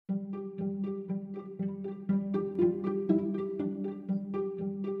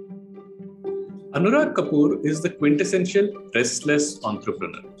Anurag Kapoor is the quintessential restless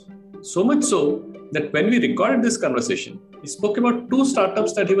entrepreneur. So much so that when we recorded this conversation, he spoke about two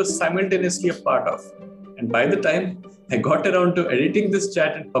startups that he was simultaneously a part of. And by the time I got around to editing this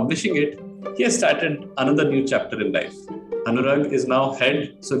chat and publishing it, he has started another new chapter in life. Anurag is now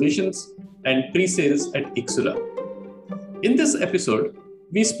head solutions and pre-sales at Ixura. In this episode,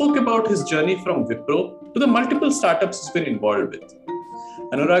 we spoke about his journey from Wipro to the multiple startups he's been involved with.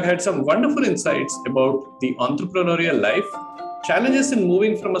 Anurag had some wonderful insights about the entrepreneurial life, challenges in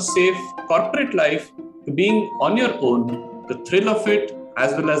moving from a safe corporate life to being on your own, the thrill of it,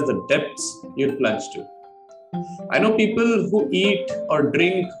 as well as the depths you'd plunge to. I know people who eat or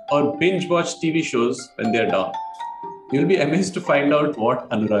drink or binge watch TV shows when they're down. You'll be amazed to find out what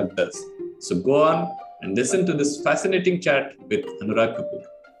Anurag does. So go on and listen to this fascinating chat with Anurag Kapoor.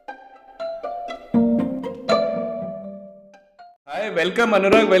 Hi, welcome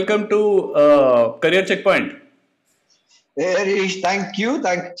Anurag. Welcome to Career Checkpoint. Hey, Harish, thank you.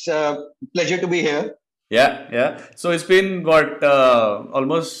 Thanks. Pleasure to be here. Yeah. So it's been what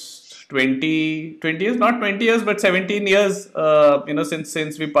almost 20 years, not 20 years, but 17 years.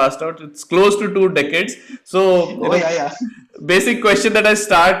 Since we passed out, it's close to 2 decades. So Yeah. basic question that I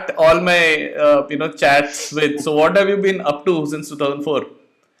start all my chats with. So what have you been up to since 2004?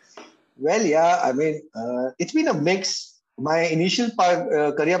 Well, yeah. I mean, it's been a mix. My initial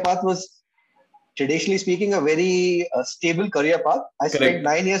career path was, traditionally speaking, a very stable career path. I spent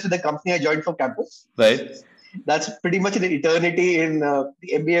 9 years with the company I joined from campus. Right. That's pretty much an eternity in the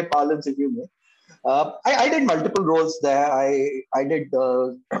MBA parlance, if you may. I did multiple roles there. I did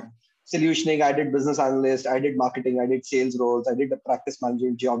solutioning, I did business analyst, I did marketing, I did sales roles, I did the practice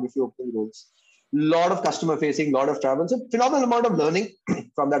management, geography opening roles. Lot of customer facing, lot of travel. So phenomenal amount of learning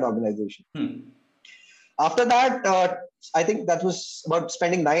from that organization. After that, I think that was about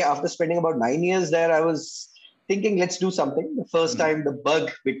after spending about 9 years there, I was thinking, let's do something. The first time the bug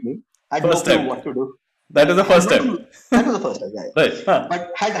bit me. I had no clue what to do. That is the first time. That was the first time, yeah. Right.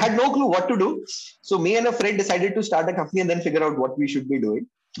 But had no clue what to do. So me and a friend decided to start a company and then figure out what we should be doing.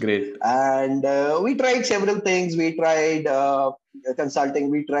 Great. And we tried several things. We tried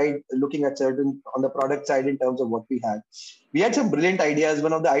consulting. We tried looking at on the product side in terms of what we had. We had some brilliant ideas.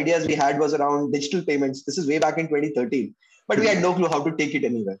 One of the ideas we had was around digital payments. This is way back in 2013. But we had no clue how to take it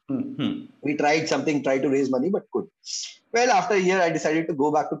anywhere. We tried to raise money, but could. Well, after a year, I decided to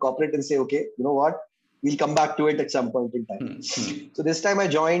go back to corporate and say, okay, you know what? We'll come back to it at some point in time. So this time I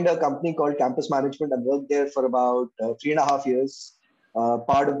joined a company called Campus Management and worked there for about 3.5 years.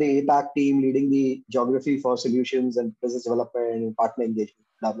 Part of the APAC team, leading the geography for solutions and business development and partner engagement,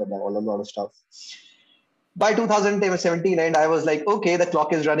 blah, blah, blah, a lot of stuff. By 2017, and I was like, okay, the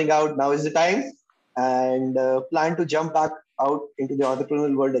clock is running out. Now is the time. And plan to jump back out into the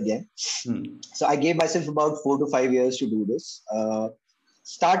entrepreneurial world again. So I gave myself about 4 to 5 years to do this.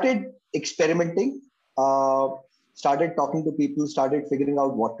 Started experimenting, started talking to people, started figuring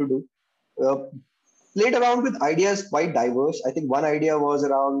out what to do. Played around with ideas quite diverse. I think one idea was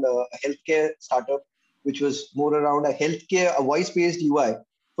around a healthcare startup, which was more around a voice-based UI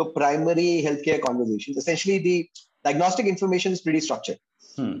for primary healthcare conversations. Essentially, the diagnostic information is pretty structured.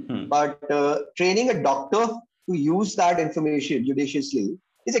 But training a doctor to use that information judiciously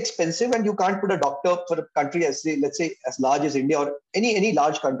is expensive, and you can't put a doctor for a country as, let's say, as large as India or any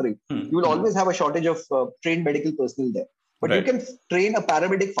large country. You will always have a shortage of trained medical personnel there. But you can train a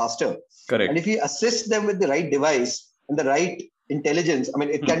paramedic faster. Correct. And if you assist them with the right device and the right intelligence, I mean,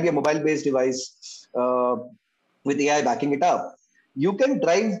 it can be a mobile-based device with AI backing it up. You can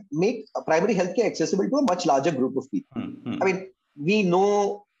make primary healthcare accessible to a much larger group of people. I mean, we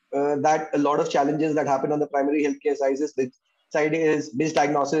know that a lot of challenges that happen on the primary healthcare side is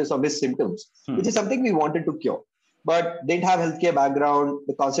misdiagnosis or missymptoms, which is something we wanted to cure. But didn't have healthcare background.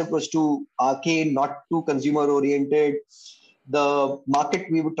 The concept was too arcane, not too consumer oriented. The market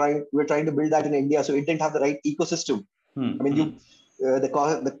we were trying to build that in India, so it didn't have the right ecosystem. I mean,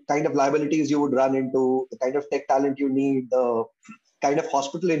 the kind of liabilities you would run into, the kind of tech talent you need, the kind of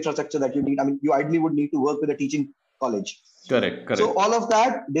hospital infrastructure that you need. I mean, you ideally would need to work with a teaching college. Correct. So all of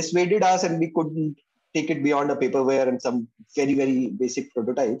that dissuaded us, and we couldn't take it beyond a paperware and some very, very basic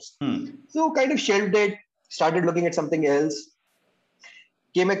prototypes. So kind of shelved it. Started looking at something else.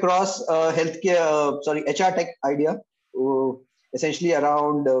 Came across HR tech idea, essentially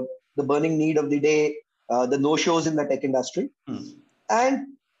around the burning need of the day, the no-shows in the tech industry, and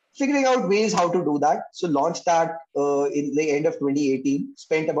figuring out ways how to do that. So launched that in the end of 2018,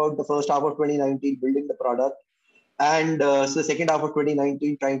 spent about the first half of 2019 building the product, and so the second half of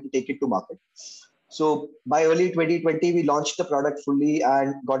 2019 trying to take it to market. So by early 2020, we launched the product fully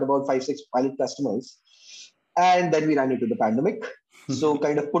and got about 5, 6 pilot customers. And then we ran into the pandemic. So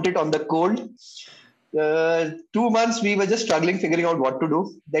kind of put it on the cold. 2 months, we were just struggling, figuring out what to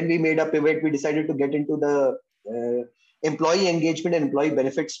do. Then we made a pivot. We decided to get into the employee engagement and employee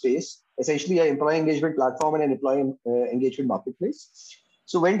benefit space, essentially an employee engagement platform and an employee engagement marketplace.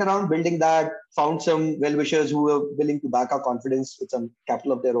 So went around building that, found some well-wishers who were willing to back our confidence with some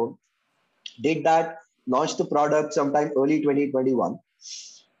capital of their own. Did that, launched the product sometime early 2021.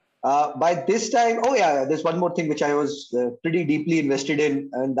 By this time, oh yeah, there's one more thing which I was pretty deeply invested in,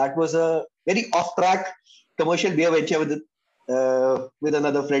 and that was a very off-track commercial beer venture with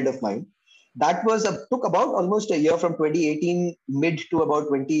another friend of mine. That was took about almost a year from 2018 mid to about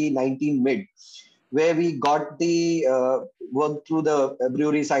 2019 mid, where we got the work through the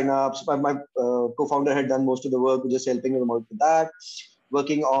brewery signups. My co-founder had done most of the work, just helping him out with that,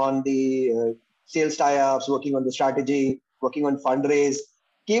 working on the sales tie-ups, working on the strategy, working on fundraise.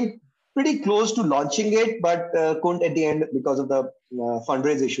 Came pretty close to launching it, but couldn't at the end because of the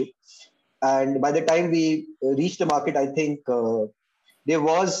fundraise issue. And by the time we reached the market, I think the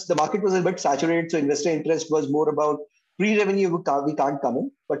market was a bit saturated. So investor interest was more about pre-revenue, we can't come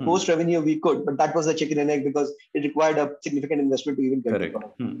in, but post-revenue we could. But that was a chicken and egg because it required a significant investment to even get it.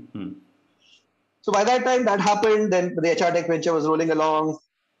 So by that time that happened, then the HR Tech venture was rolling along.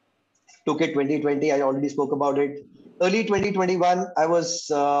 Took it 2020. I already spoke about it. Early 2021, I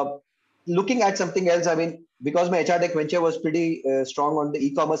was looking at something else. I mean, because my HR Tech venture was pretty strong on the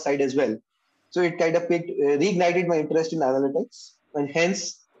e-commerce side as well. So it kind of reignited my interest in analytics. And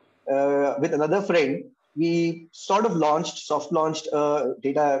hence, with another friend, we sort of soft launched a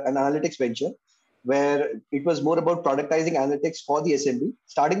data and analytics venture where it was more about productizing analytics for the SMB,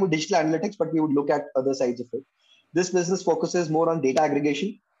 starting with digital analytics, but we would look at other sides of it. This business focuses more on data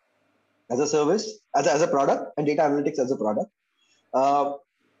aggregation as a service, as a product, and data analytics as a product.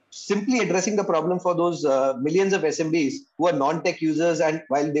 Simply addressing the problem for those millions of SMBs who are non-tech users, and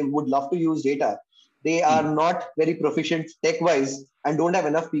while they would love to use data, they are not very proficient tech-wise and don't have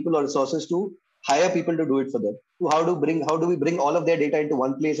enough people or resources to hire people to do it for them. So how do we bring all of their data into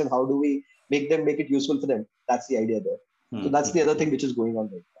one place, and how do we make it useful for them? That's the idea there. So that's the other thing which is going on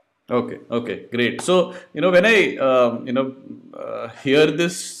right now. Okay, great. So, when I, hear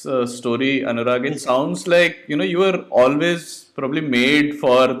this story, Anurag, it sounds like, you were always probably made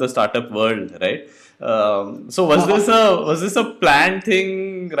for the startup world, right? So was this a planned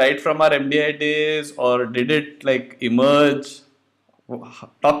thing right from our MDI days, or did it like emerge?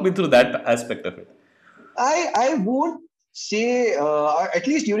 Talk me through that aspect of it. I won't say, at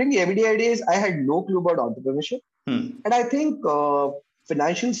least during the MDI days, I had no clue about entrepreneurship. And I think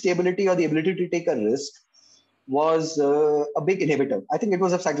financial stability or the ability to take a risk was a big inhibitor. I think it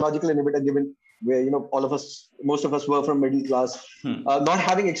was a psychological inhibitor given where, most of us were from middle class, not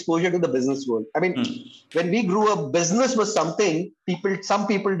having exposure to the business world. I mean, when we grew up, business was something some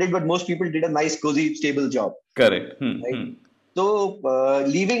people did, but most people did a nice, cozy, stable job. Correct. Right? So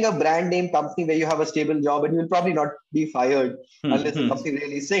leaving a brand name company where you have a stable job and you will probably not be fired unless the company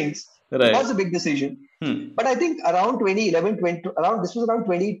really sinks, was a big decision. But I think around 2011, this was around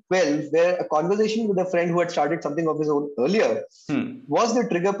 2012, where a conversation with a friend who had started something of his own earlier was the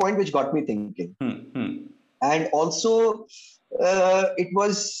trigger point which got me thinking. And also, it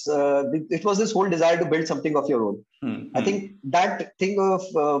was this whole desire to build something of your own. I think that thing of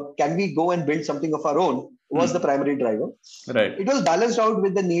can we go and build something of our own was the primary driver. Right. It was balanced out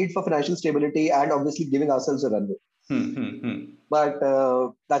with the need for financial stability and obviously giving ourselves a runway. But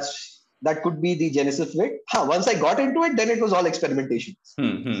that could be the genesis of it. Once I got into it, then it was all experimentation.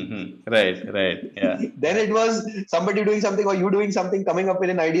 Right. Yeah. Then it was somebody doing something or you doing something, coming up with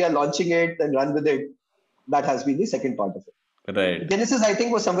an idea, launching it, and run with it. That has been the second part of it. Right. Genesis, I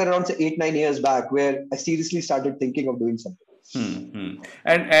think, was somewhere around 8-9 years back, where I seriously started thinking of doing something.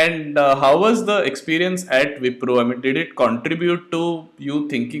 And how was the experience at Wipro? I mean, did it contribute to you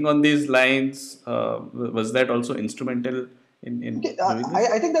thinking on these lines? Was that also instrumental in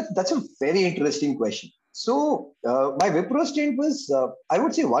I think that's a very interesting question. So my Wipro stint was, I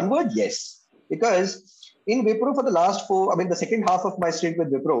would say one word, yes. Because in Wipro for the the second half of my stint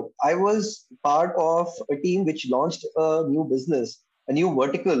with Wipro, I was part of a team which launched a new business, a new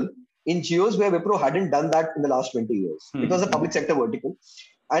vertical in geos where Wipro hadn't done that in the last 20 years. It was a public sector vertical.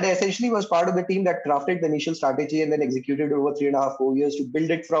 And I essentially was part of the team that crafted the initial strategy and then executed over 3.5-4 years to build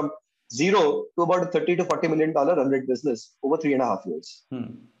it from zero to about a $30 to $40 million run rate business over 3.5 years.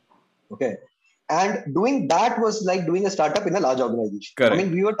 Okay. And doing that was like doing a startup in a large organization. Correct. I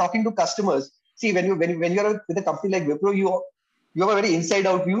mean, we were talking to customers. See, when you're with a company like Wipro, you have a very inside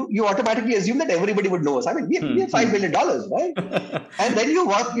out view, you automatically assume that everybody would know us. I mean, we have $5 billion, right? And then you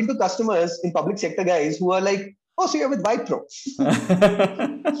walk into customers in public sector guys who are like, oh, so you're with Wipro.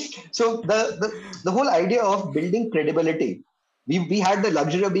 So the whole idea of building credibility, we had the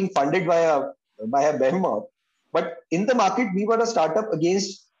luxury of being funded by a behemoth, but in the market, we were a startup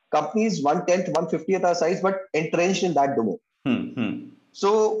against companies 1/10, 1/50th our size, but entrenched in that domain.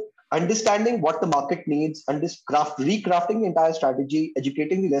 So understanding what the market needs and recrafting the entire strategy,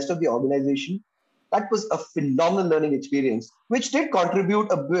 educating the rest of the organization, that was a phenomenal learning experience, which did contribute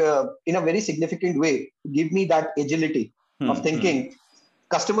in a very significant way to give me that agility of thinking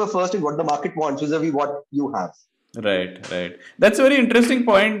customer first and what the market wants vis-a-vis what you have. Right. That's a very interesting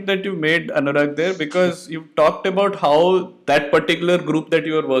point that you made, Anurag, there, because you talked about how that particular group that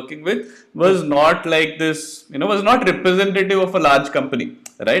you were working with was not like this, was not representative of a large company,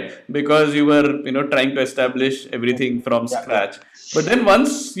 right? Because you were, trying to establish everything from scratch. But then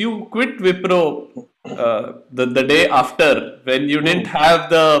once you quit Wipro, the day after, when you didn't have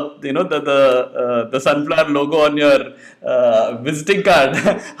the sunflower logo on your visiting card,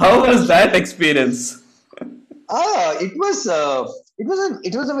 how was that experience? It was a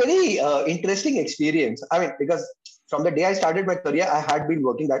very interesting experience. I mean, because from the day I started my career, I had been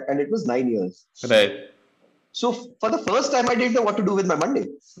working that, and it was 9 years. Right. So for the first time, I didn't know what to do with my Monday,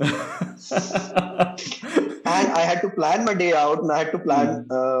 and I had to plan my day out, and I had to plan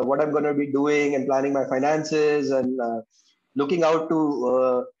what I'm going to be doing, and planning my finances, and looking out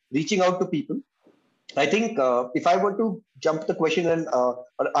to reaching out to people. I think if I were to jump the question and or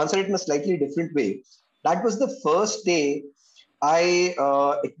answer it in a slightly different way, that was the first day I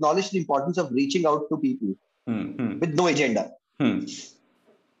acknowledged the importance of reaching out to people with no agenda.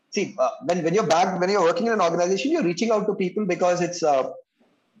 See, when you're working in an organization, you're reaching out to people because it's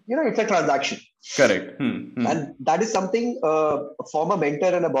it's a transaction. Correct. And that is something a former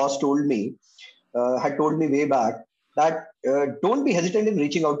mentor and a boss told me, had told me way back, that don't be hesitant in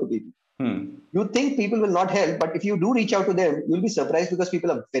reaching out to people. You think people will not help, but if you do reach out to them, you'll be surprised because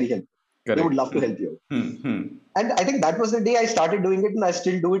people are very helpful. Correct. They would love to help you. And I think that was the day I started doing it, and I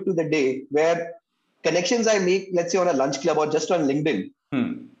still do it to the day, where connections I make, let's say on a lunch club or just on LinkedIn,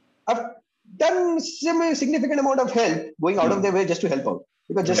 I've done a significant amount of help going out of their way just to help out,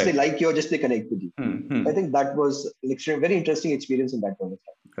 because just they like you or just they connect with you. I think that was an very interesting experience in that point of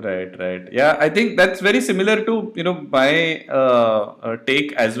time. Right. Yeah, I think that's very similar to my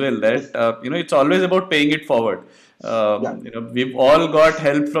take as well. That it's always about paying it forward. We've all got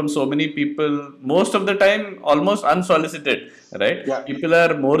help from so many people, most of the time almost unsolicited, right? People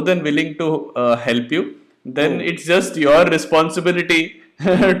are more than willing to help you. Then it's just your responsibility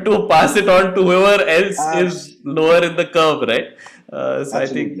to pass it on to whoever else is lower in the curve, right? So I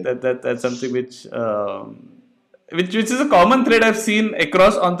think that's something which is a common thread I've seen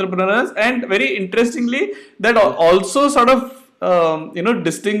across entrepreneurs, and very interestingly, that also sort of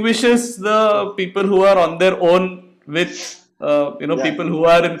distinguishes the people who are on their own with people who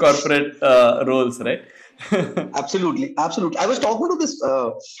are in corporate roles, right? Absolutely. I was talking to this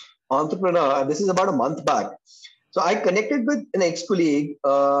entrepreneur. This is about a month back. So I connected with an ex-colleague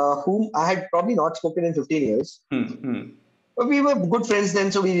whom I had probably not spoken in 15 years. But we were good friends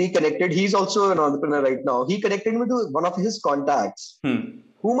then, so we reconnected. He's also an entrepreneur right now. He connected me to one of his contacts,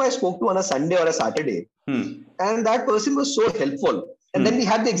 whom I spoke to on a Sunday or a Saturday. And that person was so helpful. And then we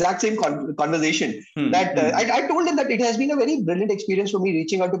had the exact same conversation that I told him that it has been a very brilliant experience for me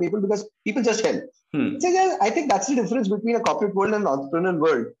reaching out to people because people just help. So yeah, I think that's the difference between a corporate world and an entrepreneurial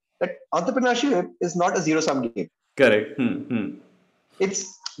world. That entrepreneurship is not a zero-sum game. Correct.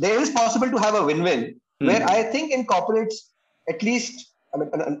 There is possible to have a win-win. Where I think in corporates, at least, I mean,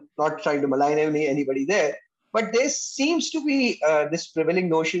 I'm not trying to malign anybody there, but there seems to be this prevailing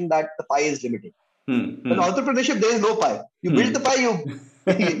notion that the pie is limited. In entrepreneurship, there is no pie. You build the pie, you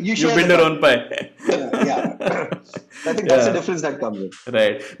share. You build your own pie. I think that's the difference that comes in.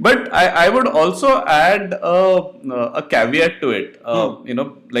 Right. But I would also add a caveat to it.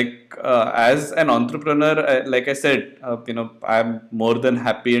 As an entrepreneur, like I said, I'm more than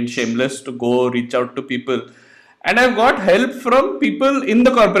happy and shameless to go reach out to people. And I've got help from people in the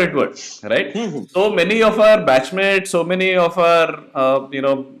corporate world, right? So many of our batchmates, so many of our,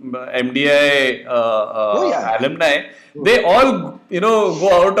 MDI alumni, they all,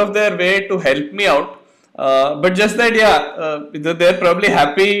 go out of their way to help me out. But just that, they're probably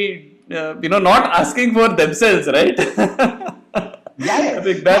happy, not asking for themselves, right? I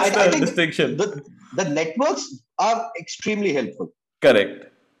think that's the distinction. The networks are extremely helpful. Correct.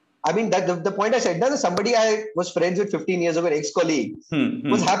 I mean, that the point I said, that somebody I was friends with 15 years ago, an ex-colleague,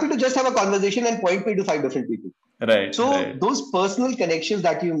 was happy to just have a conversation and point me to 5 different people. Right. So Right. those personal connections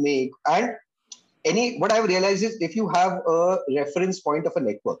that you make, and what I've realized is if you have a reference point of a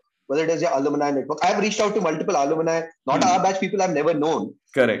network, whether it is your alumni network, I've reached out to multiple alumni, not our batch, people I've never known,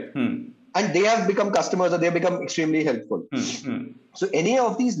 Correct. and they have become customers or they have become extremely helpful. So any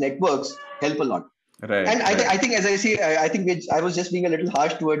of these networks help a lot. Right. And I think, as I see, I think I was just being a little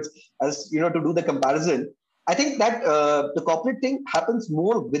harsh towards us, to do the comparison. I think that the corporate thing happens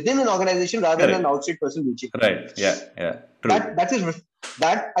more within an organization rather than an outside person reaching. Right. Yeah. Yeah. True.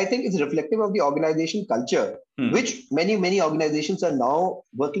 That I think is reflective of the organization culture, which many organizations are now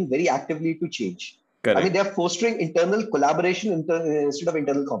working very actively to change. Correct. I mean, they are fostering internal collaboration instead of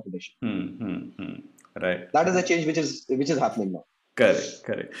internal competition. Right. That is a change which is happening now.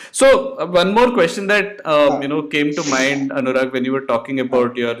 Correct. So one more question that came to mind, Anurag, when you were talking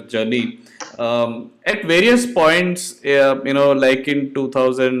about your journey. At various points, like in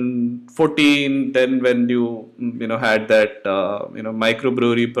 2014, then when you had that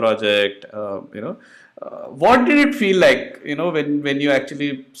microbrewery project, what did it feel like, when you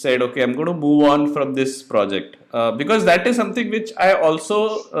actually said, okay, I'm going to move on from this project? Because that is something which I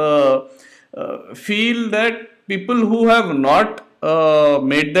also feel that people who have not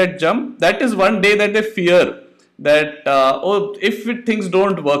made that jump, that is one day that they fear that, if things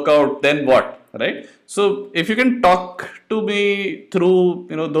don't work out, then what? Right? So if you can talk to me through,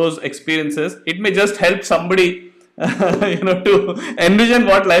 those experiences, it may just help somebody, to envision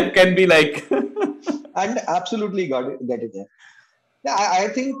what life can be like. And absolutely get it. Yeah, I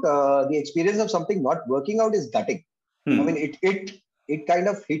think the experience of something not working out is gutting. I mean, it kind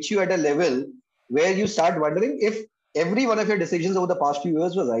of hits you at a level where you start wondering if every one of your decisions over the past few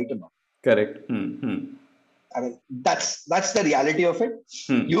years was right or not. Correct. I mean, that's the reality of it.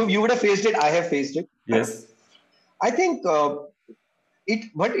 You would have faced it. I have faced it. Yes. I think but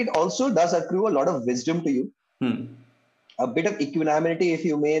it also does accrue a lot of wisdom to you. A bit of equanimity, if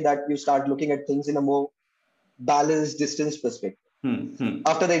you may, that you start looking at things in a more balanced distance perspective.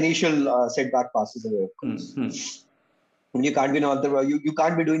 After the initial setback passes away, of course. You can't be you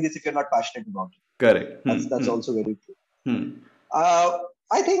can't be doing this if you're not passionate about it. Correct. That's also very true.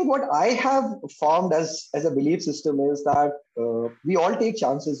 I think what I have formed as a belief system is that we all take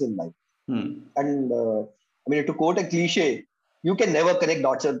chances in life. And I mean, to quote a cliche, you can never connect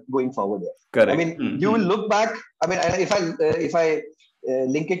dots going forward. Correct. I mean, you will look back. I mean, if I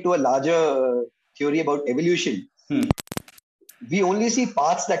link it to a larger theory about evolution, we only see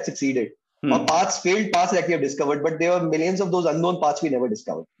paths that succeeded or failed paths that we have discovered, but there are millions of those unknown paths we never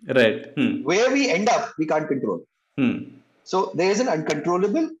discovered. Right. Where we end up, we can't control. So there is an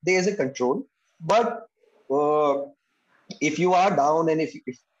uncontrollable, there is a control. But if you are down and if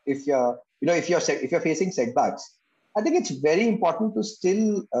you're facing setbacks, I think it's very important to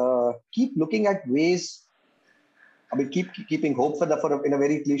still keep looking at ways. I mean, keeping hope for in a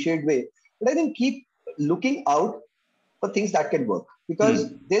very cliched way, but I think keep looking out for things that can work,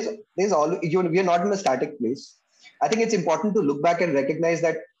 because there's always, we are not in a static place. I think it's important to look back and recognize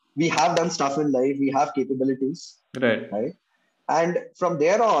that we have done stuff in life, we have capabilities, right? And from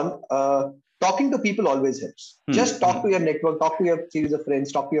there on, talking to people always helps. Just talk to your network, talk to your series of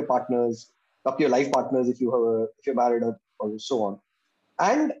friends, talk to your partners, talk to your life partners if you're married or so on,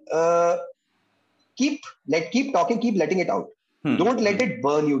 and keep talking, keep letting it out. Don't let it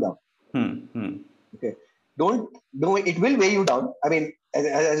burn you down. Okay. It will weigh you down. I mean,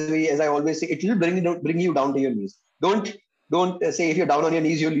 as I always say, it will bring you down to your knees. Don't say if you're down on your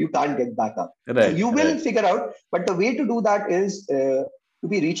knees, you can't get back up. Right, so you will figure out. But the way to do that is to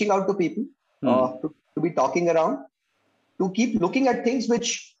be reaching out to people, to be talking around, to keep looking at things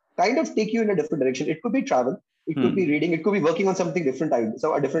which kind of take you in a different direction. It could be travel, it could be reading, it could be working on something different,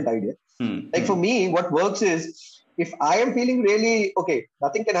 a different idea. Like for me, what works is if I am feeling really okay,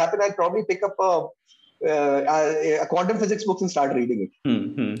 nothing can happen, I'll probably pick up a quantum physics book and start reading it.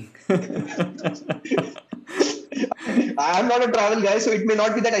 I'm not a travel guy, so it may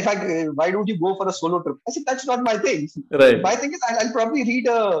not be that why don't you go for a solo trip? I said, that's not my thing. Right. My thing is I'll probably read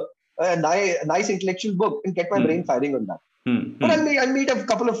a nice intellectual book and get my brain firing on that. But I'll meet a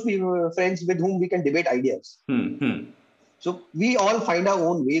couple of friends with whom we can debate ideas. So we all find our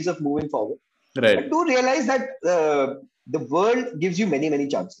own ways of moving forward. Right. But do realize that the world gives you many, many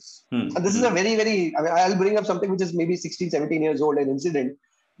chances. And this is a very, very, I mean, I'll bring up something which is maybe 16, 17 years old, an incident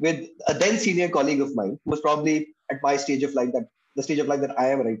with a then senior colleague of mine who was probably at my stage of life, the stage of life that I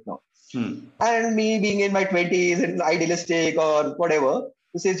am right now. And me being in my 20s and idealistic or whatever,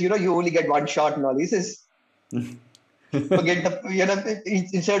 he says, you only get one shot and all. He says, forget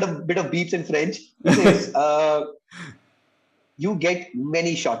insert a bit of beeps in French. He says, you get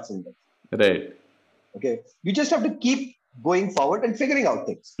many shots in life. Right. Okay. You just have to keep going forward and figuring out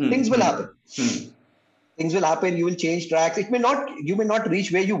things. Things will happen. Things will happen. You will change tracks. You may not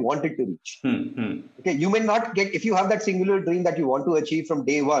reach where you wanted to reach. Okay. You may not get, if you have that singular dream that you want to achieve from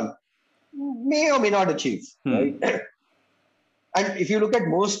day one, may or may not achieve, right? And if you look at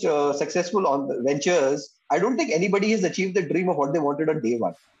most successful ventures, I don't think anybody has achieved the dream of what they wanted on day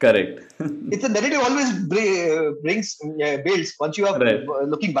one. Correct. It's a narrative always builds once you are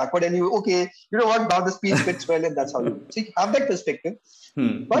looking backward and you know what, now the speech fits well and that's how you have that perspective.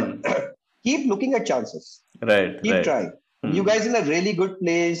 But keep looking at chances. Right. Keep trying. You guys in a really good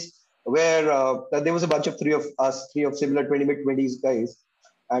place where there was a bunch of three of similar mid-20s guys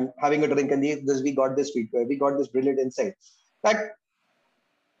and having a drink, and we got this brilliant insight that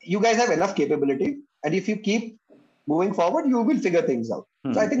you guys have enough capability, and if you keep moving forward, you will figure things out.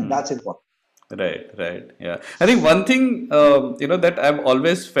 So I think that's important. Right. Yeah. I think one thing, that I've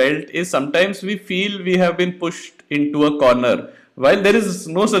always felt is sometimes we feel we have been pushed into a corner, while there is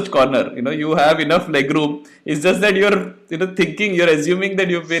no such corner. You have enough legroom. It's just that you're, you're assuming that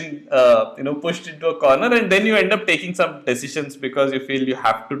you've been, pushed into a corner, and then you end up taking some decisions because you feel you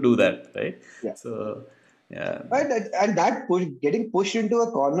have to do that, right? Yeah. So, yeah. Right, and that getting pushed into a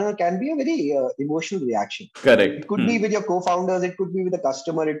corner can be a very emotional reaction. Correct. It could be with your co-founders, it could be with the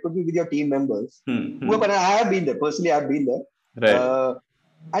customer, it could be with your team members. But I have been there. Personally, I've been there. Right.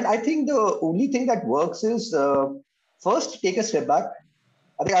 And I think the only thing that works is first take a step back.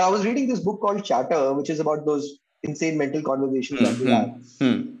 I think I was reading this book called Chatter, which is about those insane mental conversations that we have.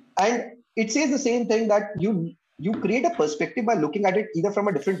 And it says the same thing, that you create a perspective by looking at it either from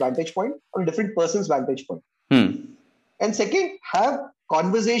a different vantage point or a different person's vantage point. And second, have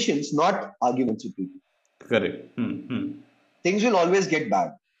conversations, not arguments with people. Correct. Things will always get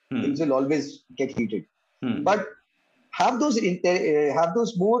bad. Things will always get heated. But have those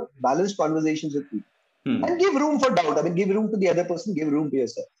more balanced conversations with people. And give room for doubt. I mean, give room to the other person, give room to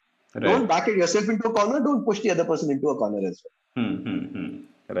yourself. Right. Don't back yourself into a corner. Don't push the other person into a corner as well.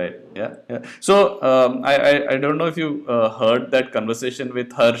 Right. Yeah. So I don't know if you heard that conversation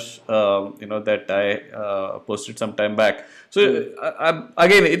with Harsh, that I posted some time back. So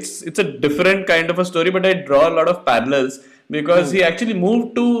again, it's a different kind of a story, but I draw a lot of parallels because he actually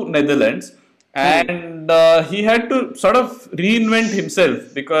moved to Netherlands and he had to sort of reinvent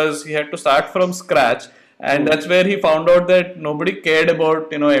himself because he had to start from scratch. And that's where he found out that nobody cared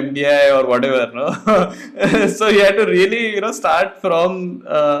about, MDI or whatever, no? So he had to really, start from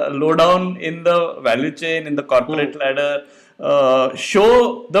low down in the value chain, in the corporate ladder,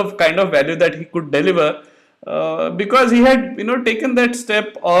 show the kind of value that he could deliver because he had, taken that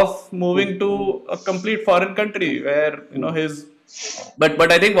step of moving to a complete foreign country where,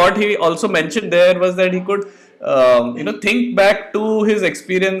 but I think what he also mentioned there was that he could think back to his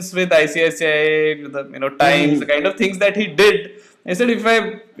experience with ICICI, the Times, the kind of things that he did. I said, if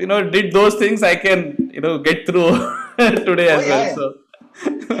I, did those things, I can, get through today as well. So.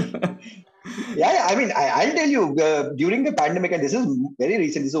 I mean, I'll tell you, during the pandemic, and this is very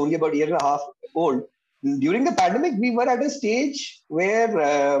recent, this is only about a year and a half old. During the pandemic, we were at a stage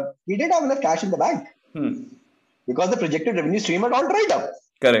where we didn't have enough cash in the bank because the projected revenue stream had all dried up.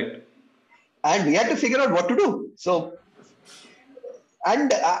 Correct. And we had to figure out what to do. So,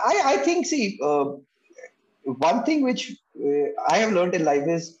 and I think, one thing which I have learned in life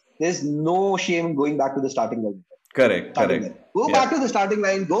is there's no shame going back to the starting line. Correct. Go back to the starting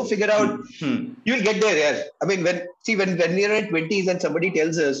line, go figure out, you'll get there. Yeah. I mean, when we're in 20s and somebody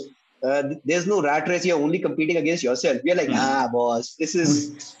tells us, there's no rat race, you're only competing against yourself. We're like, boss, this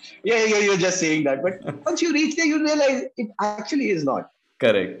is, you're just saying that. But once you reach there, you realize it actually is not.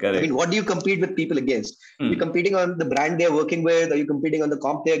 Correct. I mean, what do you compete with people against? You're competing on the brand they're working with, are you competing on the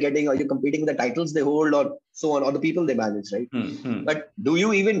comp they're getting, are you competing with the titles they hold, or so on, or the people they manage, right? But do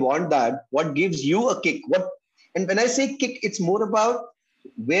you even want that? What gives you a kick? And when I say kick, it's more about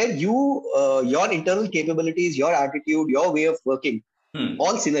where you, your internal capabilities, your attitude, your way of working,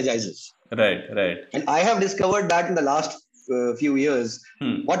 all synergizes. Right. And I have discovered that in the last few years.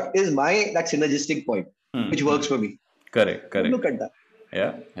 What is that synergistic point, which works for me? Correct. Look at that.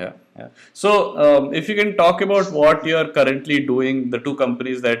 Yeah. So, if you can talk about what you are currently doing, the two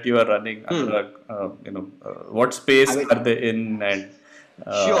companies that you are running, what space are they in? And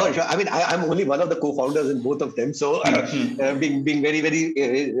Sure. I mean, I'm only one of the co-founders in both of them, so being very, very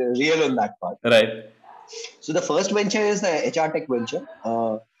real on that part. Right. So the first venture is the HR Tech venture.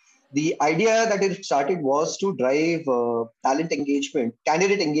 The idea that it started was to drive candidate engagement,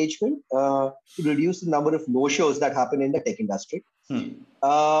 to reduce the number of no-shows that happen in the tech industry.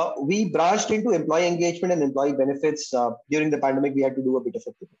 We branched into employee engagement and employee benefits. During the pandemic, we had to do a bit of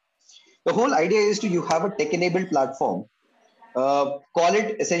a pivot. The whole idea is to you have a tech-enabled platform. Call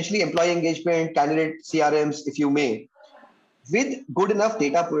it essentially employee engagement, candidate CRMs, if you may, with good enough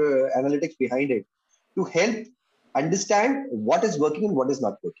data analytics behind it to help understand what is working and what is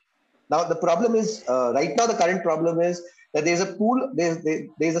not working. Now, the problem is right now, the current problem is that there's a pool,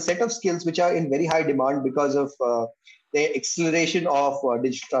 there's a set of skills which are in very high demand because of the acceleration of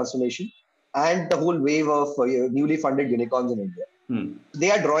digital transformation and the whole wave of newly funded unicorns in India. They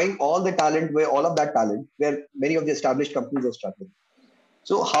are drawing all the talent, where all of that talent, where many of the established companies are struggling.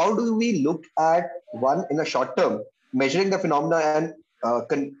 So, how do we look at one in a short term, measuring the phenomena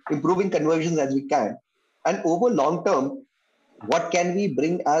and improving conversions as we can, and over long term, what can we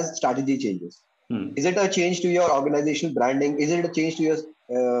bring as strategy changes? Is it a change to your organizational branding? Is it a change to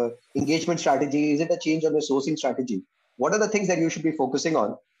your engagement strategy? Is it a change on your sourcing strategy? What are the things that you should be focusing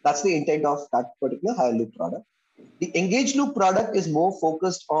on? That's the intent of that particular Hire Loop product. The Engage Loop product is more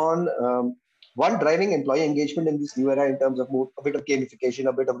focused on one, driving employee engagement in this new era in terms of a bit of gamification,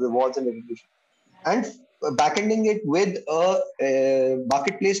 a bit of rewards and recognition, and backending it with a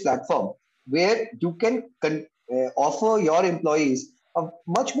marketplace platform where you can offer your employees a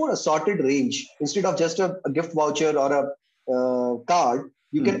much more assorted range. Instead of just a gift voucher or a card,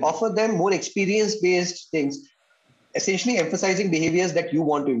 you can offer them more experience-based things, essentially emphasizing behaviors that you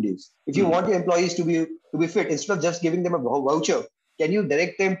want to induce. If you want your employees to be fit, instead of just giving them a voucher, can you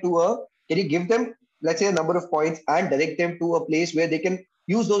give them, let's say, a number of points and direct them to a place where they can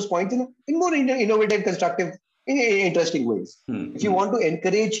use those points in more innovative, constructive, interesting ways. If you want to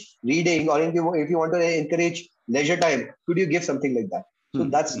encourage reading, or if you want to encourage leisure time, could you give something like that? So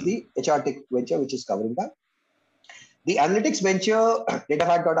that's the HR Tech venture, which is covering that. The analytics venture,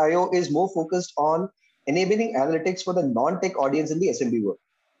 DataFact.io, is more focused on enabling analytics for the non-tech audience in the SMB world.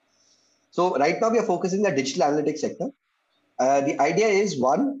 So right now we are focusing on the digital analytics sector. The idea is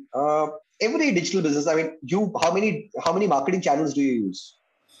one, every digital business. I mean, how many marketing channels do you use?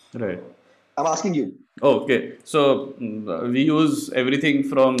 Right. I'm asking you. Oh, okay. So we use everything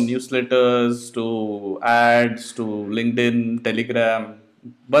from newsletters to ads to LinkedIn, Telegram,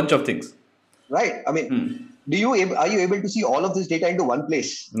 bunch of things. Right. I mean, are you able to see all of this data into one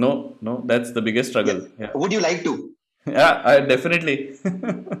place? No, that's the biggest struggle. Yeah. Would you like to? Yeah, I definitely.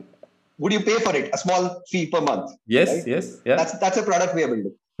 Would you pay for it? A small fee per month? Yes, right? yes, yeah. That's a product we are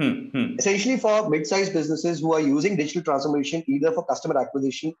building. Essentially for mid-sized businesses who are using digital transformation either for customer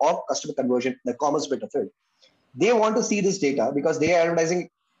acquisition or customer conversion, the commerce bit of it. They want to see this data because they are advertising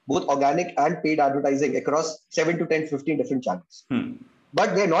both organic and paid advertising across 7 to 10, 15 different channels.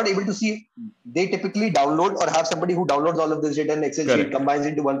 But they're not able to see, they typically download or have somebody who downloads all of this data in Excel sheet, combines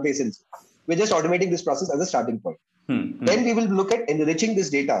into one place. And we're just automating this process as a starting point. Then we will look at enriching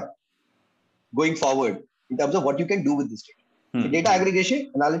this data going forward in terms of what you can do with this data. So data aggregation,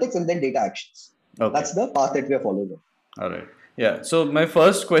 analytics, and then data actions. Okay. That's the path that we are following. All right. Yeah. So my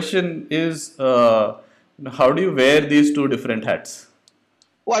first question is, how do you wear these two different hats?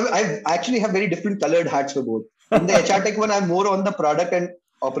 Oh, I actually have very different colored hats for both. In the HR Tech one, I'm more on the product and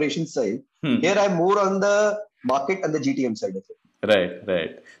operations side. Here, I'm more on the market and the GTM side of it.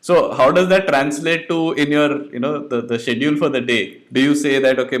 Right. So how does that translate to in your, the schedule for the day? Do you say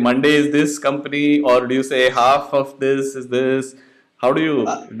that, okay, Monday is this company, or do you say half of this is this? How do you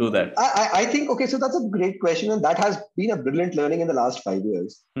do that? I think, okay, so that's a great question. And that has been a brilliant learning in the last 5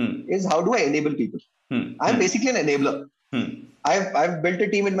 years is how do I enable people? I'm basically an enabler. I've built a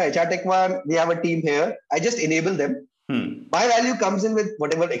team in my HR Tech one. We have a team here. I just enable them. My value comes in with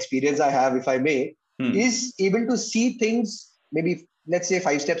whatever experience I have, if I may, is able to see things maybe, let's say,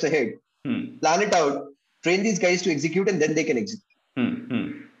 5 steps ahead, plan it out, train these guys to execute, and then they can execute.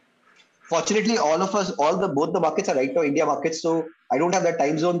 Fortunately, both the markets are right now India markets, so I don't have that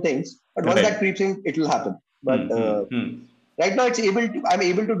time zone things. But once that creeps in, it will happen. But right now, I'm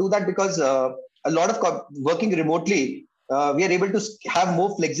able to do that because a lot of working remotely, we are able to have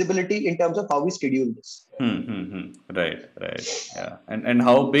more flexibility in terms of how we schedule this. Right. Yeah. And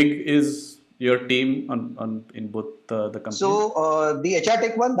how big is your team in both the companies? So the HR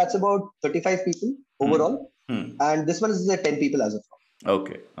Tech one, that's about 35 people overall, and this one is 10 people as of now.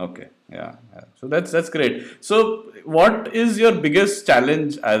 Okay. Yeah. So that's great. So what is your biggest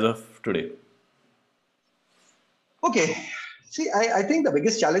challenge as of today? Okay. See, I think the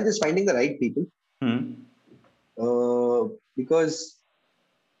biggest challenge is finding the right people. Because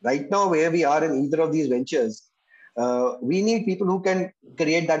right now where we are in either of these ventures, we need people who can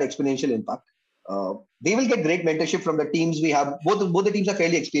create that exponential impact. They will get great mentorship from the teams we have. Both the teams are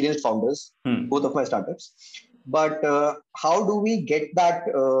fairly experienced founders, both of my startups. But how do we get that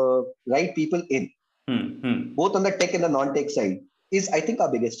right people in, both on the tech and the non-tech side? is, I think,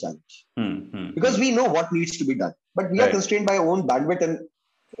 our biggest challenge. Because Hmm. we know what needs to be done, but we are Right. constrained by our own bandwidth and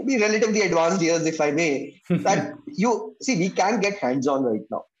maybe relatively advanced years, if I may, that you see, we can get hands-on right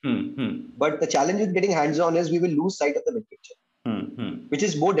now. Hmm. But the challenge with getting hands-on is we will lose sight of the big picture, Hmm. which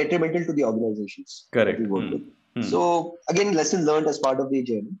is more detrimental to the organizations that we Correct. work with. Hmm. So again, lesson learned as part of the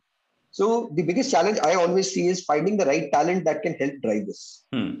journey. So the biggest challenge I always see is finding the right talent that can help drive this.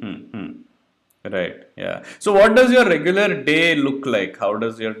 Hmm. Right. Yeah. So, what does your regular day look like? How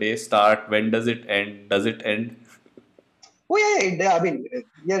does your day start? When does it end? Does it end? Oh yeah, I mean,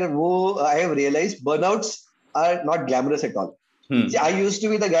 yeah, I have realized burnouts are not glamorous at all. See, I Hmm. used to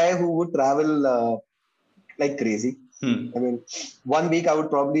be the guy who would travel like crazy. I Hmm. mean, 1 week I would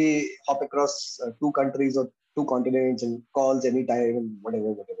probably hop across 2 countries or 2 continents and calls anytime and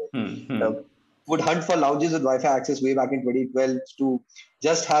whatever. Hmm. Uh, Hmm. would hunt for lounges with Wi-Fi access way back in 2012 to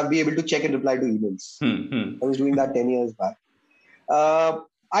just be able to check and reply to emails. Hmm. Hmm. I was doing that 10 years back. Uh,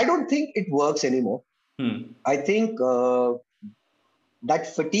 I don't think it works anymore. Hmm. I think that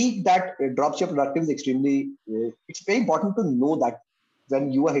fatigue that drops your productivity is extremely, it's very important to know that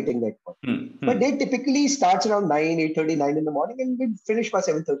when you are hitting that point. Hmm. But Hmm. they typically starts around 9, 8:30, 9 in the morning and we finish by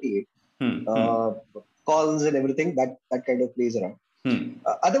 7:38. Hmm. Hmm. Uh, calls and everything that kind of plays around. Hmm.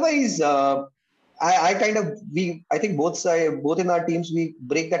 Otherwise, I kind of I think both in our teams we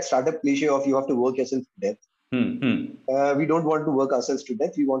break that startup cliche of you have to work yourself to death. Hmm. Hmm. We don't want to work ourselves to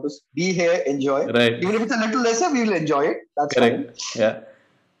death. We want to be here, enjoy. Right. Even if it's a little lesser, we will enjoy it. That's fine. Correct. Yeah.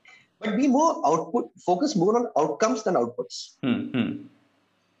 But be more focus more on outcomes than outputs. Hmm. Hmm.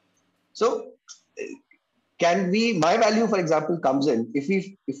 So my value, for example, comes in if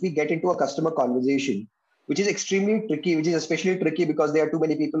we get into a customer conversation, which is extremely tricky, which is especially tricky because there are too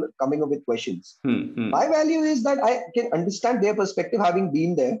many people coming up with questions. Hmm. My Hmm. value is that I can understand their perspective, having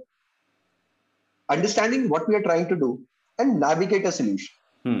been there, understanding what we are trying to do, and navigate a solution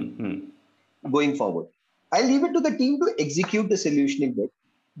Hmm. Hmm. going forward. I leave it to the team to execute the solutioning bit,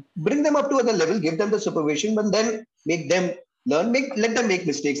 bring them up to other level, give them the supervision, but then make them learn, let them make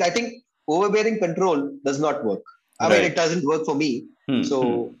mistakes. I think overbearing control does not work. I mean, it Right. doesn't work for me. Hmm. Hmm. So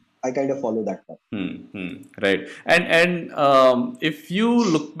I kind of follow that path. Right. And if you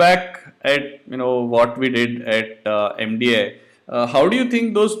look back at what we did at MDA, how do you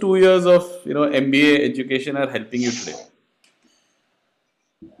think those 2 years of MBA education are helping you today?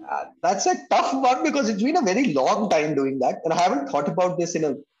 That's a tough one because it's been a very long time doing that, and I haven't thought about this in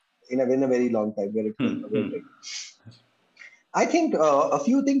a very long time where it went Hmm. right. I think a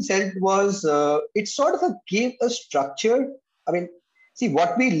few things helped was it sort of gave a structure. I mean, see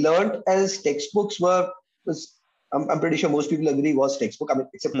what we learned as textbooks was I'm pretty sure most people agree was textbook. I mean,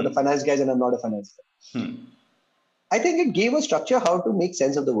 except for the Hmm. finance guys, and I'm not a finance guy. Hmm. I think it gave a structure how to make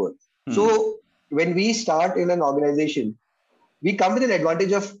sense of the world. Hmm. So when we start in an organization, we come with an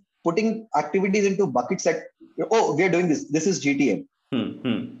advantage of putting activities into buckets that oh we are doing this. This is GTM. Hmm.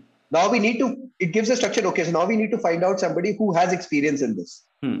 Hmm. Now we need to. It gives a structure. Okay, so now we need to find out somebody who has experience in this.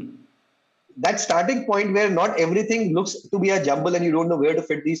 Hmm. That starting point where not everything looks to be a jumble and you don't know where to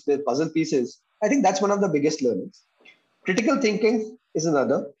fit these puzzle pieces, I think that's one of the biggest learnings. Critical thinking is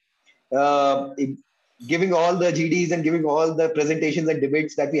another. Uh, Giving all the GDs and giving all the presentations and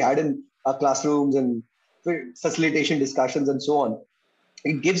debates that we had in our classrooms and facilitation discussions and so on,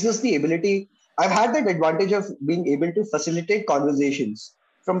 it gives us the ability. I've had that advantage of being able to facilitate conversations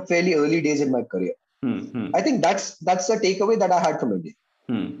from fairly early days in my career. Hmm. Hmm. I think that's a takeaway that I had from India,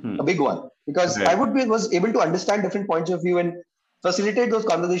 Hmm. a Hmm. big one, because I Right. was able to understand different points of view and facilitate those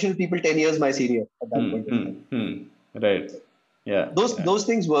conversations with people 10 years my senior at that Hmm. point of Hmm. time. Hmm. Right. Yeah. Yeah. Those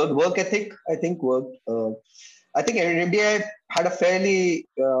things worked. Work ethic, I think, worked. I think India had a fairly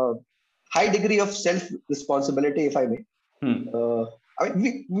high degree of self responsibility, if I may. Hmm. Uh, I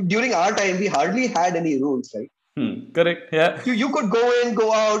mean, during our time, we hardly had any rules, right? Hmm. Correct. Yeah. You could go in,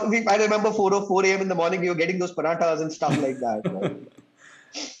 go out. I remember 4 or 4 a.m. in the morning, you were getting those parathas and stuff like that, right?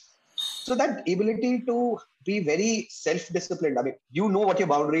 So that ability to be very self-disciplined. I mean, you know what your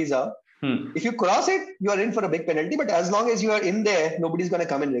boundaries are. Hmm. If you cross it, you are in for a big penalty. But as long as you are in there, nobody's going to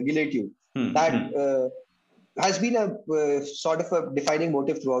come and regulate you. Hmm. That Hmm. has been a sort of a defining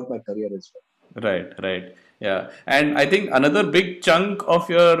motive throughout my career as well. Right, right. Yeah. And I think another big chunk of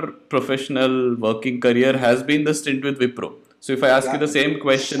your professional working career has been the stint with Wipro. So if I ask you Yeah. the same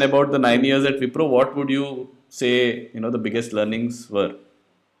question about the 9 years at Wipro, what would you say, the biggest learnings were?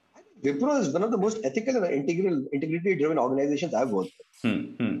 Wipro is one of the most ethical and integrity-driven organizations I've worked with. Hmm,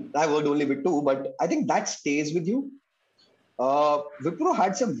 hmm, I've worked only with two, but I think that stays with you. Wipro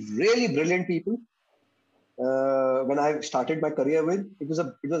had some really brilliant people. When I started my career with, it was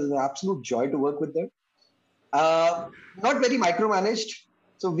an absolute joy to work with them. Not very micromanaged.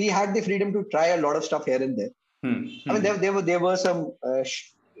 So we had the freedom to try a lot of stuff here and there. I mean, there were some.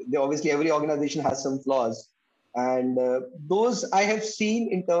 Obviously, every organization has some flaws, and those I have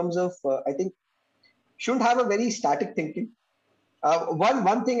seen in terms of. I think shouldn't have a very static thinking.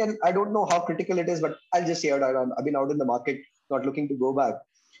 One thing, and I don't know how critical it is, but I'll just say it. I've been out in the market, not looking to go back.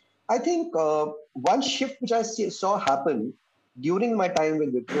 I think one shift which I saw happen during my time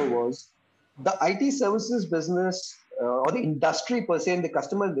with Wipro was the IT services business or the industry per se and the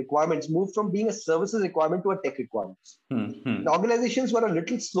customer requirements moved from being a services requirement to a tech requirements. The organizations were a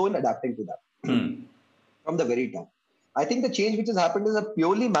little slow in adapting to that from the very top. I think the change which has happened is a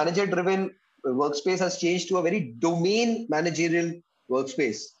purely manager-driven workspace has changed to a very domain managerial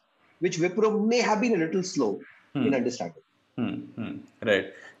workspace, which Wipro may have been a little slow in understanding.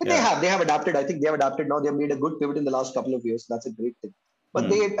 Right. But they have adapted. I think they have adapted now. They have made a good pivot in the last couple of years. That's a great thing. But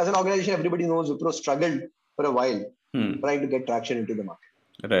they, as an organization, everybody knows Wipro struggled for a while trying to get traction into the market.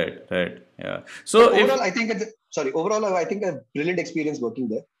 Right. Yeah. So overall, I think a brilliant experience working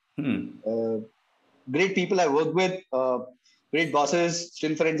there. Great people I work with, great bosses,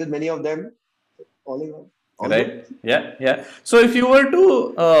 still friends with many of them. All in all. Right. Yeah. So if you were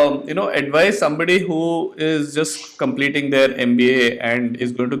to, advise somebody who is just completing their MBA and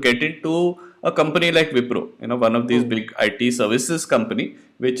is going to get into a company like Wipro, one of these big IT services company,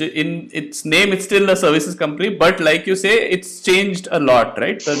 which in its name, it's still a services company, but like you say, it's changed a lot,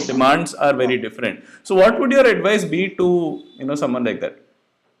 right? The demands are very different. So what would your advice be to, someone like that?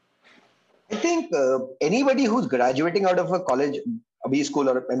 I think anybody who's graduating out of a college, a B school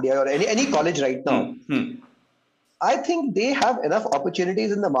or MBA or any college right now, I think they have enough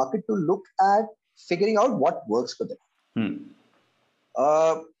opportunities in the market to look at figuring out what works for them.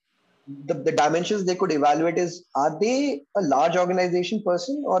 The dimensions they could evaluate is, are they a large organization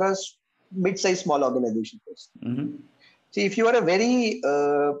person or a mid-sized small organization person? See, if you are a very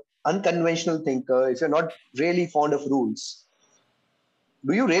unconventional thinker, if you're not really fond of rules,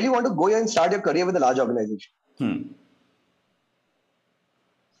 do you really want to go and start your career with a large organization?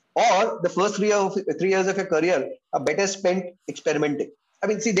 Or the first 3 years of your career are better spent experimenting. I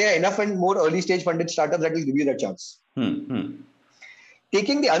mean, see, there are enough and more early stage funded startups that will give you that chance.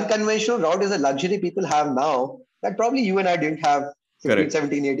 Taking the unconventional route is a luxury people have now that probably you and I didn't have 15,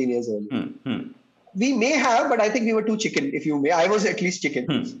 17, 18 years earlier. We may have, but I think we were too chicken, if you may. I was at least chicken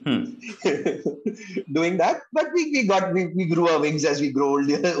doing that. But we grew our wings as we grow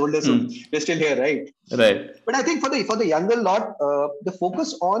older, so we're still here, right? Right. But I think for the younger lot, the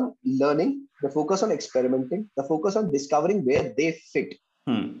focus on learning, the focus on experimenting, the focus on discovering where they fit,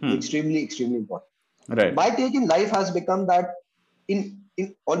 extremely, extremely important. Right. My take in life has become that in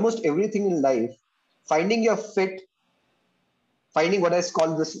almost everything in life, finding your fit, finding what I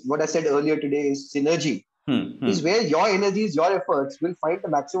said earlier today is synergy, is where your energies, your efforts will find the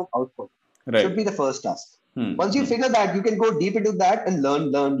maximum output. Right. Should be the first task. Once you figure that, you can go deep into that and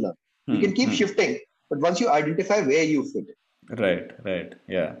learn. You can keep shifting, but once you identify where you fit it. Right.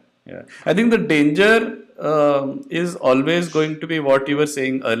 Yeah. I think the danger is always going to be what you were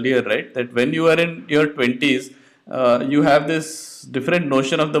saying earlier, right? That when you are in your 20s, you have this different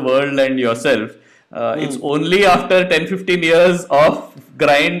notion of the world and yourself. It's only after 10-15 years of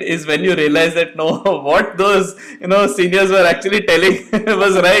grind is when you realize that what those seniors were actually telling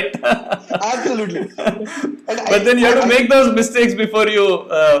was right. Absolutely. But then you have to make those mistakes before you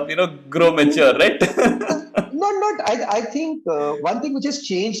grow mature, right? I think one thing which has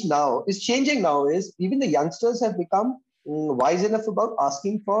changing now is even the youngsters have become wise enough about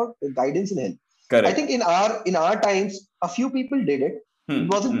asking for guidance and help. Correct. I think in our times, a few people did it. It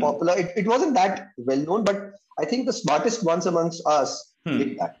wasn't popular. It wasn't that well known, but I think the smartest ones amongst us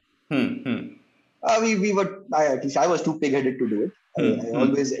did that. At least I was too pig-headed to do it. I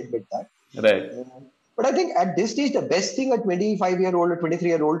always admit that. Right. But I think at this stage, the best thing a 25-year-old or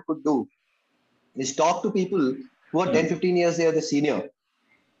 23-year-old could do is talk to people who are 10, 15 years they are the senior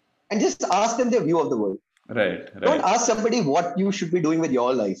and just ask them their view of the world. Right. Don't ask somebody what you should be doing with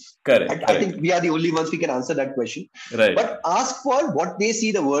your life. Correct. I think we are the only ones who can answer that question. Right. But ask for what they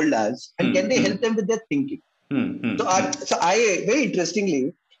see the world as, and can they help them with their thinking? So I very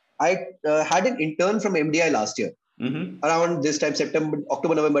interestingly, I had an intern from MDI last year, around this time,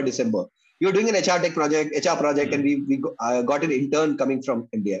 October, November, December. We were doing an HR project, and we got an intern coming from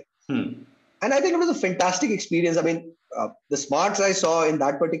MDI. And I think it was a fantastic experience. I mean, the smarts I saw in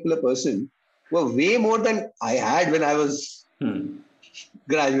that particular person were way more than I had when I was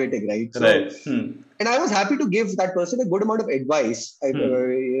graduating, right? And I was happy to give that person a good amount of advice. I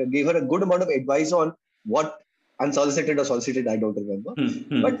gave her a good amount of advice on what unsolicited or solicited, I don't remember.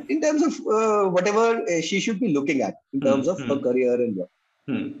 Hmm. But in terms of whatever she should be looking at in terms of her career and work.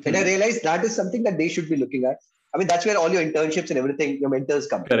 And I realized that is something that they should be looking at. I mean, that's where all your internships and everything, your mentors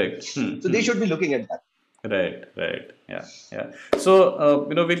come. Correct. So they should be looking at that. Right. Yeah. So,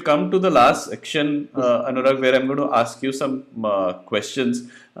 we'll come to the last section, Anurag, where I'm going to ask you some questions.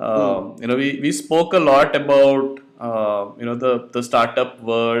 We spoke a lot about, the startup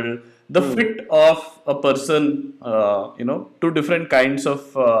world, the fit of a person, to different kinds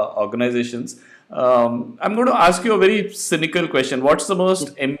of organizations. I'm going to ask you a very cynical question. What's the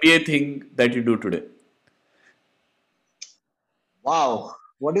most MBA thing that you do today? Wow.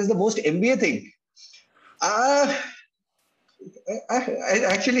 What is the most MBA thing? I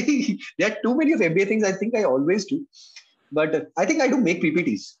actually, there are too many of MBA things I think I always do. But I think I do make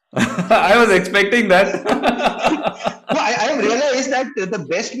PPTs. I was expecting that. No, I have realized that the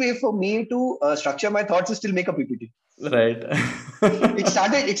best way for me to structure my thoughts is still make a PPT. Right.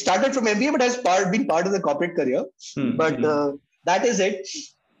 It started from MBA, but has been part of the corporate career. But that is it.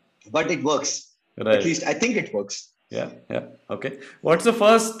 But it works. Right. At least I think it works. Yeah. Okay. What's the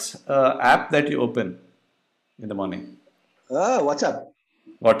first app that you open in the morning? WhatsApp.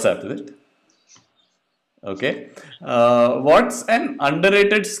 WhatsApp, is it? Okay. What's an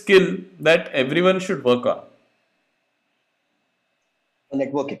underrated skill that everyone should work on?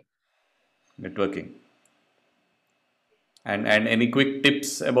 Networking. And any quick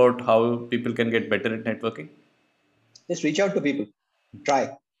tips about how people can get better at networking? Just reach out to people.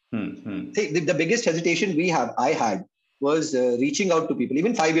 Try. See, the biggest hesitation I had was reaching out to people,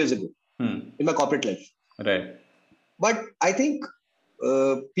 even 5 years ago in my corporate life. Right. But I think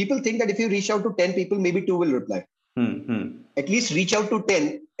people think that if you reach out to 10 people, maybe 2 will reply. At least reach out to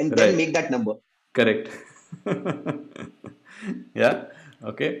 10 and then make that number. Correct. Yeah.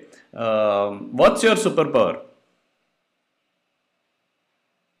 Okay. What's your superpower?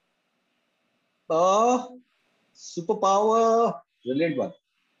 Superpower, brilliant one.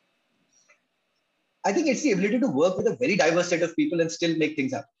 I think it's the ability to work with a very diverse set of people and still make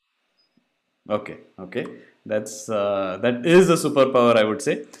things happen. Okay. That is a superpower, I would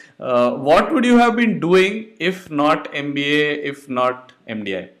say. What would you have been doing if not MBA, if not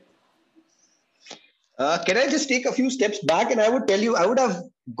MDI? Can I just take a few steps back and I would tell you, I would have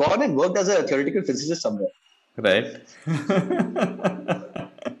gone and worked as a theoretical physicist somewhere. Right.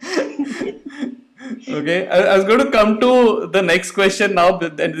 Okay, I was going to come to the next question now,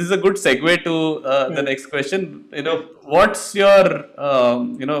 and this is a good segue to the next question. What's your,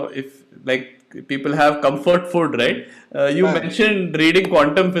 if like people have comfort food, right? You mentioned reading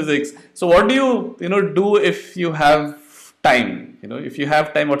quantum physics. So what do you, do if you have time? If you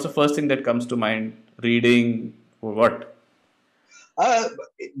have time, what's the first thing that comes to mind? Reading or what?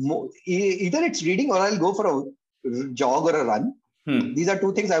 Either it's reading or I'll go for a jog or a run. These are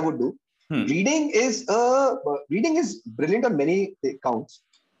two things I would do. Reading is brilliant on many counts.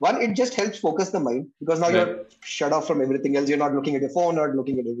 One, it just helps focus the mind because now you're shut off from everything else. You're not looking at your phone or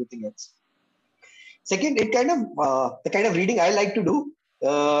looking at everything else. Second, it kind of the kind of reading I like to do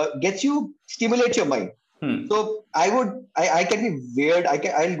stimulates your mind. So I can be weird.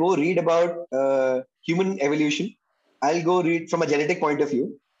 I'll go read about human evolution. I'll go read from a genetic point of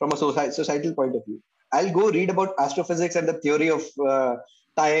view, from a societal point of view. I'll go read about astrophysics and the theory of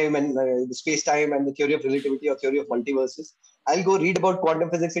time and the space-time and the theory of relativity or theory of multiverses. I'll go read about quantum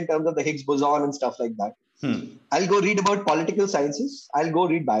physics in terms of the Higgs boson and stuff like that. I'll go read about political sciences. I'll go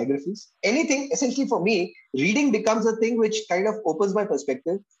read biographies. Anything, essentially for me, reading becomes a thing which kind of opens my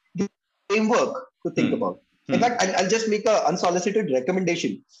perspective, gives me framework to think about. In fact, I'll just make an unsolicited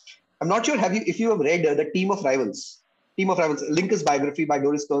recommendation. I'm not sure if you have read The Team of Rivals. Lincoln's biography by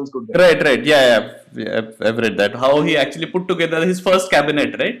Doris Kearns Goodwin. Right. Yeah. I've read that. How he actually put together his first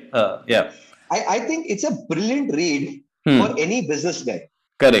cabinet, right? Yeah. I think it's a brilliant read for any business guy.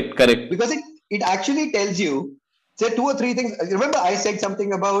 Correct. Because it actually tells you, say 2 or 3 things. Remember, I said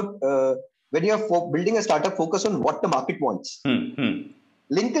something about when you're building a startup, focus on what the market wants.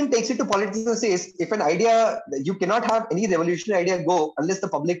 Lincoln takes it to politics and says, if an idea, you cannot have any revolutionary idea go unless the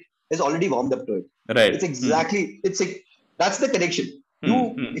public is already warmed up to it. Right. It's exactly, that's the connection.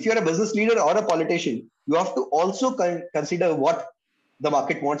 If you're a business leader or a politician, you have to also consider what the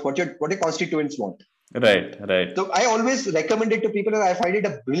market wants, what your constituents want. Right. So I always recommend it to people and I find it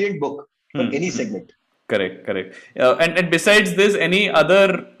a brilliant book for any segment. Correct. And besides this, any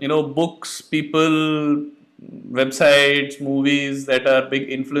other, books, people, websites, movies that are big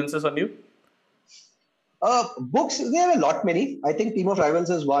influences on you? Books, there are a lot many. I think Team of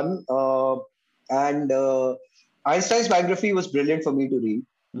Rivals is one. And Einstein's biography was brilliant for me to read.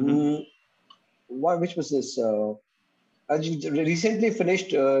 which was this? I recently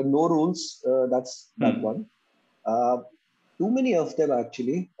finished No Rules. That's that one. Uh, Too many of them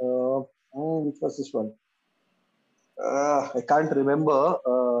actually. Which was this one? I can't remember.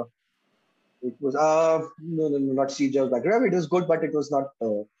 It was no, not Siege of Baghdad. It was good, but it was not.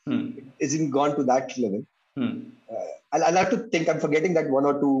 It isn't gone to that level. I'll have to think. I'm forgetting that one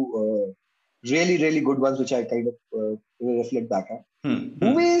or two really good ones, which I kind of reflect back at.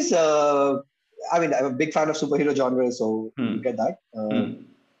 Movies. I mean, I'm a big fan of superhero genre, so you get that.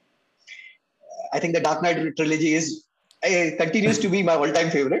 I think the Dark Knight trilogy continues to be my all-time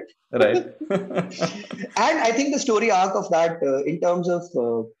favorite. Right. And I think the story arc of that, in terms of,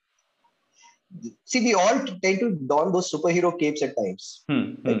 see, we all tend to don those superhero capes at times.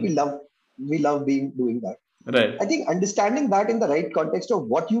 Right? We love doing that. Right. I think understanding that in the right context of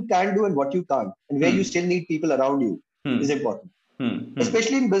what you can do and what you can't, and where you still need people around you, is important.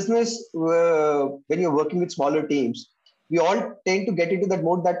 Especially in business, when you're working with smaller teams, we all tend to get into that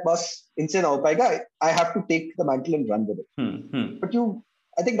mode that bus insane ho payega, I have to take the mantle and run with it. But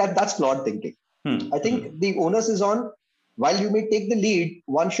I think that's flawed thinking. I think the onus is on, while you may take the lead,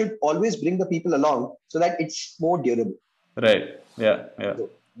 one should always bring the people along so that it's more durable. Right. Yeah. So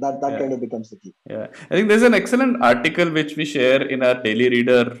that kind of becomes the key. Yeah, I think there's an excellent article which we share in our daily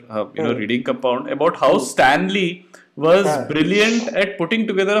reader, reading compound, about how Stan Lee was brilliant at putting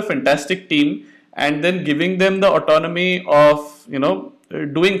together a fantastic team and then giving them the autonomy of,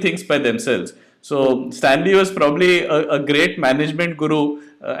 doing things by themselves. So Stan Lee was probably a great management guru,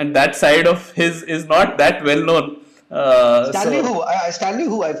 and that side of his is not that well known. Stanley who? Stanley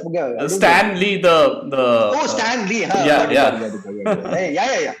who? I forget. Stan Lee, the Stan Lee. Yeah.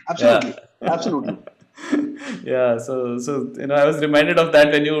 Yeah. Absolutely. Absolutely. Yeah, so I was reminded of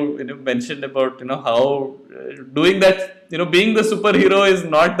that when you mentioned about how doing that, being the superhero is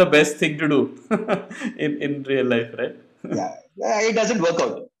not the best thing to do in real life, right? Yeah, it doesn't work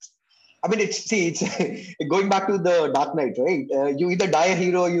out. I mean, it's going back to the Dark Knight, right? You either die a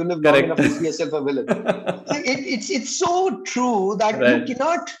hero, or you live long enough to see yourself a villain. It's so true that you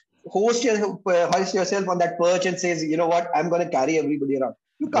cannot hoist yourself on that perch and says, you know what, I'm going to carry everybody around.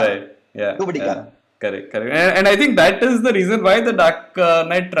 You can't. Right. Yeah. Nobody can. Correct. And I think that is the reason why the Dark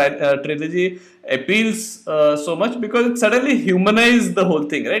Knight trilogy appeals so much, because it suddenly humanized the whole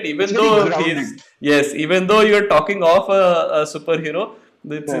thing, right? Even though you're talking of a superhero,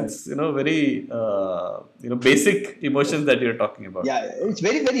 it's very basic emotions that you're talking about. Yeah, it's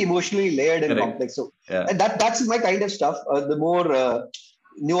very, very emotionally layered and complex. So and that's my kind of stuff. The more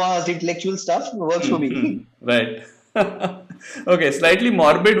nuanced intellectual stuff works for me. Right. Okay, slightly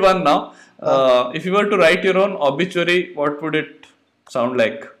morbid one now. If you were to write your own obituary, what would it sound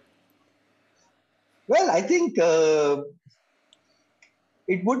like? Well, I think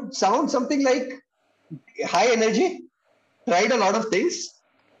it would sound something like high energy, tried a lot of things.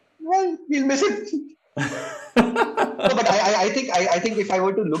 Well, we'll miss it. No, but I think if I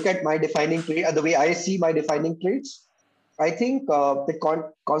were to look at my defining trait, the way I see my defining traits, I think the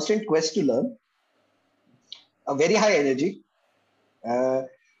constant quest to learn, a very high energy,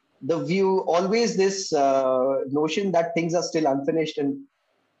 the view, always this notion that things are still unfinished and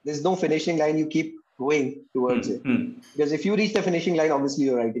there's no finishing line, you keep going towards it. Because if you reach the finishing line, obviously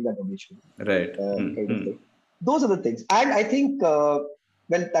you're writing that obituary. Right. Kind of thing. Those are the things. And I think,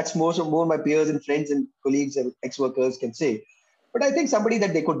 that's more my peers and friends and colleagues and ex-workers can say. But I think somebody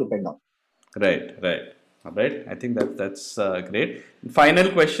that they could depend on. Right. All right. I think that's great. Final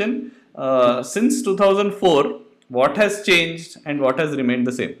question. Since 2004, what has changed and what has remained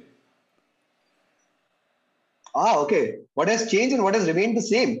the same? Okay. What has changed and what has remained the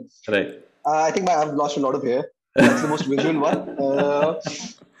same? Right. I think I've lost a lot of hair. That's the most visual one.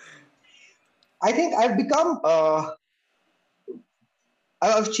 I think I've become,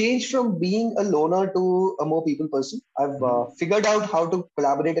 I've changed from being a loner to a more people person. I've figured out how to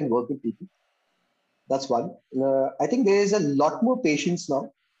collaborate and work with people. That's one. I think there is a lot more patience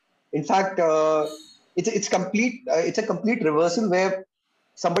now. In fact, it's complete. It's a complete reversal where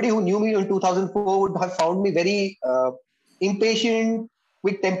somebody who knew me in 2004 would have found me very impatient,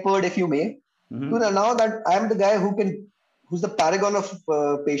 quick-tempered, if you may. To now that I'm the guy who's the paragon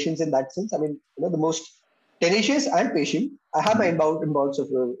of patience in that sense. I mean, the most tenacious and patient. I have my inbounds of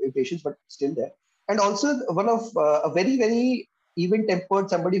impatience, but still there. And also one of a very, very even-tempered,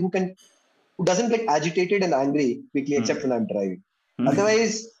 somebody who doesn't get agitated and angry quickly, except when I'm driving.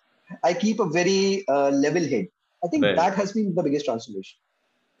 Otherwise, I keep a very level head. I think that has been the biggest transformation.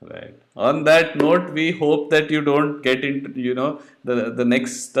 Right. On that note, we hope that you don't get into, the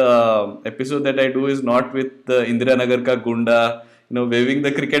next episode that I do is not with the Indira Nagar ka Gunda, waving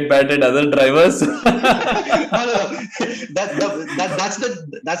the cricket bat at other drivers. No,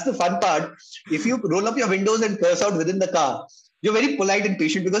 that's the fun part. If you roll up your windows and curse out within the car, you're very polite and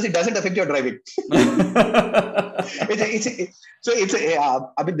patient because it doesn't affect your driving. I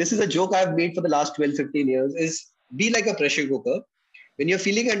mean, this is a joke I've made for the last 12, 15 years, is be like a pressure cooker. When you're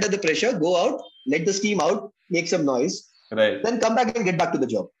feeling under the pressure, go out, let the steam out, make some noise, Right. then come back and get back to the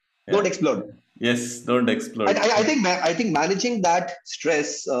job. Yeah. Don't explode. Yes, don't explode. I think managing that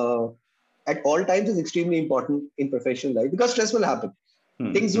stress at all times is extremely important in professional life, because stress will happen.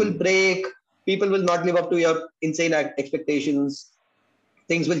 Things will break. People will not live up to your insane expectations.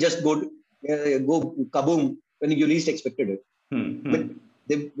 Things will just go kaboom when you least expected it.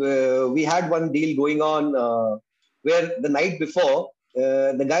 We had one deal going on where the night before,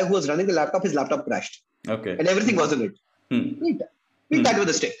 the guy who was running the laptop, his laptop crashed. Okay. And everything was in it. Beat that with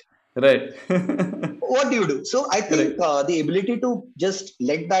a stick. Right. What do you do? So I think the ability to just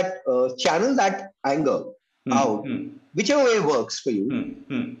let that channel that anger out, whichever way works for you,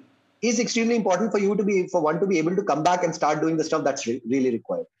 is extremely important for one to be able to come back and start doing the stuff that's really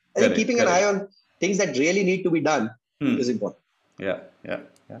required. I think keeping an eye on things that really need to be done is important. Yeah.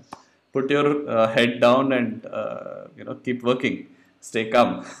 Put your head down and keep working. Stay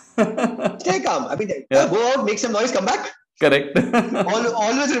calm. Stay calm. I mean, go out, make some noise, come back. Correct.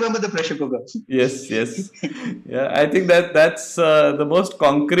 Always remember the pressure cooker. Yes. Yeah, I think that's the most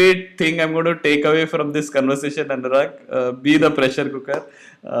concrete thing I'm going to take away from this conversation, Anurag. Be the pressure cooker,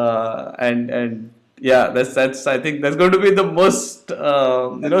 and yeah, that's. I think that's going to be the most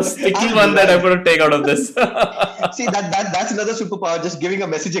sticky one that I'm going to take out of this. See, that's another superpower. Just giving a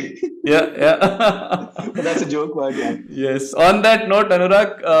messaging. Yeah. But that's a joke word. Yeah. Yes. On that note,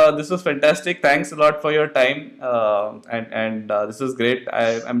 Anurag, this was fantastic. Thanks a lot for your time, and this was great.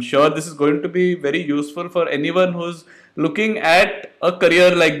 I'm sure this is going to be very useful for anyone who's looking at a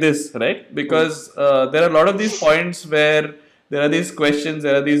career like this, right? Because there are a lot of these points where there are these questions,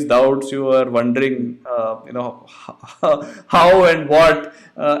 there are these doubts. You are wondering, how and what,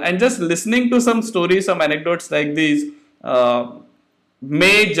 and just listening to some stories, some anecdotes like these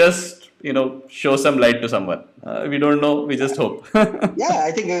may just show some light to someone. We don't know. We just hope. Yeah,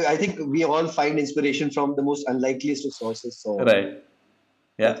 I think we all find inspiration from the most unlikeliest of sources. So right.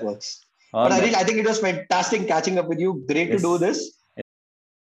 Yeah, that works. But I think it was fantastic catching up with you. Great to do this.